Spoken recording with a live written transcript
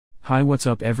Hi, what's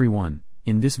up everyone?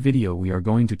 In this video we are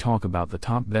going to talk about the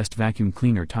top best vacuum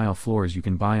cleaner tile floors you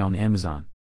can buy on Amazon.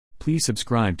 Please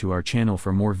subscribe to our channel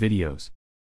for more videos.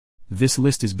 This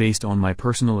list is based on my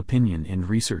personal opinion and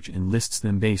research and lists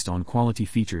them based on quality,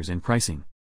 features and pricing.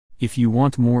 If you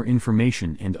want more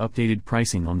information and updated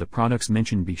pricing on the products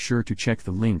mentioned, be sure to check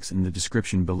the links in the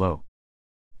description below.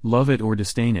 Love it or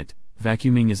disdain it,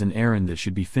 vacuuming is an errand that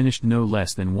should be finished no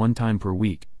less than one time per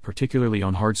week, particularly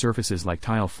on hard surfaces like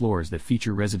tile floors that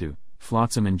feature residue,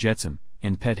 flotsam and jetsam,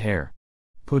 and pet hair.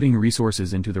 Putting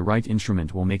resources into the right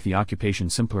instrument will make the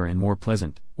occupation simpler and more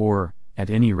pleasant, or,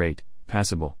 at any rate,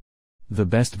 passable. The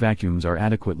best vacuums are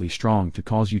adequately strong to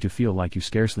cause you to feel like you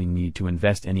scarcely need to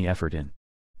invest any effort in.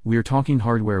 We're talking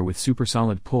hardware with super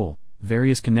solid pull,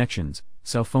 various connections,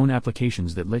 cell phone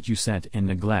applications that let you set and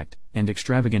neglect, and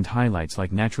extravagant highlights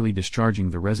like naturally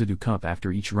discharging the residue cup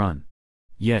after each run.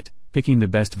 Yet, picking the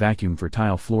best vacuum for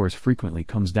tile floors frequently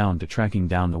comes down to tracking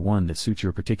down the one that suits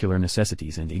your particular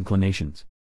necessities and inclinations.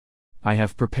 I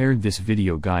have prepared this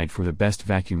video guide for the best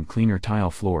vacuum cleaner tile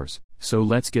floors, so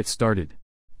let's get started.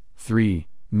 3.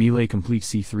 Miele Complete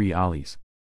C3 Ollies.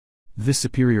 This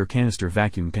superior canister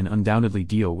vacuum can undoubtedly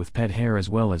deal with pet hair as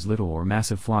well as little or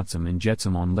massive flotsam and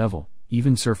jetsam on level,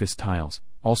 even surface tiles,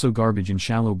 also garbage in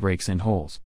shallow breaks and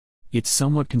holes. Its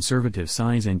somewhat conservative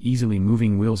size and easily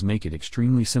moving wheels make it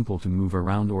extremely simple to move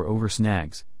around or over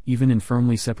snags, even in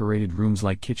firmly separated rooms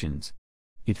like kitchens.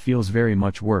 It feels very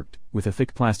much worked, with a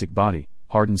thick plastic body,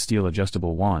 hardened steel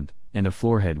adjustable wand, and a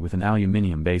floor head with an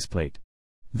aluminium base plate.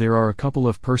 There are a couple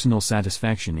of personal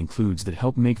satisfaction includes that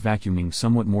help make vacuuming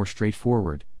somewhat more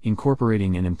straightforward,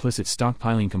 incorporating an implicit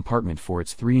stockpiling compartment for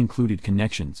its 3 included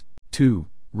connections. 2.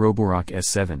 Roborock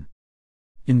S7.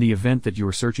 In the event that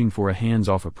you're searching for a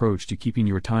hands-off approach to keeping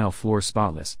your tile floor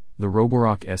spotless, the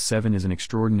Roborock S7 is an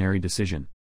extraordinary decision.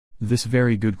 This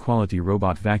very good quality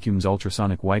robot vacuum's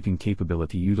ultrasonic wiping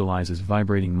capability utilizes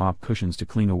vibrating mop cushions to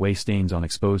clean away stains on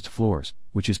exposed floors,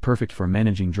 which is perfect for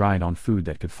managing dried-on food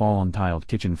that could fall on tiled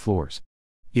kitchen floors.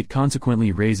 It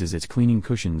consequently raises its cleaning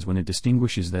cushions when it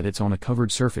distinguishes that it's on a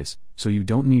covered surface, so you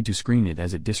don't need to screen it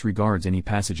as it disregards any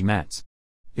passage mats.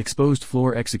 Exposed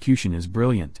floor execution is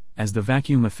brilliant, as the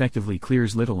vacuum effectively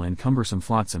clears little and cumbersome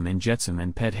flotsam and jetsam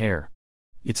and pet hair.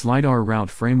 Its LiDAR route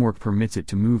framework permits it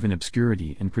to move in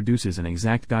obscurity and produces an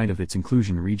exact guide of its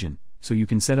inclusion region, so you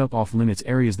can set up off-limits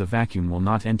areas the vacuum will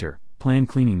not enter, plan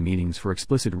cleaning meetings for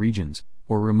explicit regions,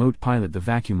 or remote pilot the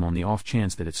vacuum on the off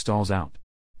chance that it stalls out.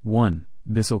 1.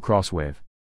 Bissell Crosswave.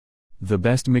 The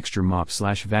best mixture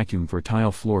mop/vacuum for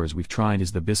tile floors we've tried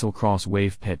is the Bissell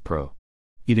Crosswave Pet Pro.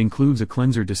 It includes a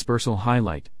cleanser dispersal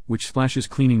highlight, which splashes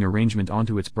cleaning arrangement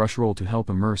onto its brush roll to help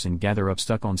immerse and gather up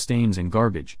stuck-on stains and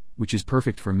garbage, which is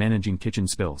perfect for managing kitchen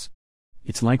spills.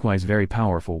 It's likewise very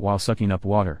powerful while sucking up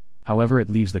water, however it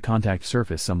leaves the contact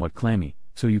surface somewhat clammy,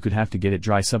 so you could have to get it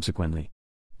dry subsequently.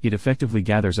 It effectively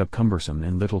gathers up cumbersome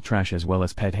and little trash as well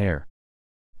as pet hair.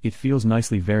 It feels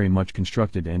nicely, very much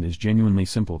constructed, and is genuinely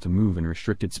simple to move in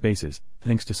restricted spaces,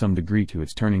 thanks to some degree to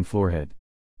its turning floor head.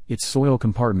 Its soil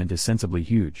compartment is sensibly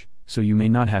huge, so you may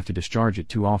not have to discharge it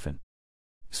too often.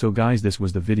 So guys, this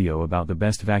was the video about the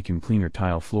best vacuum cleaner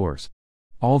tile floors.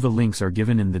 All the links are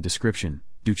given in the description,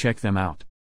 do check them out.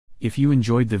 If you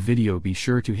enjoyed the video, be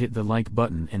sure to hit the like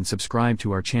button and subscribe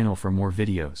to our channel for more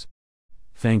videos.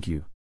 Thank you.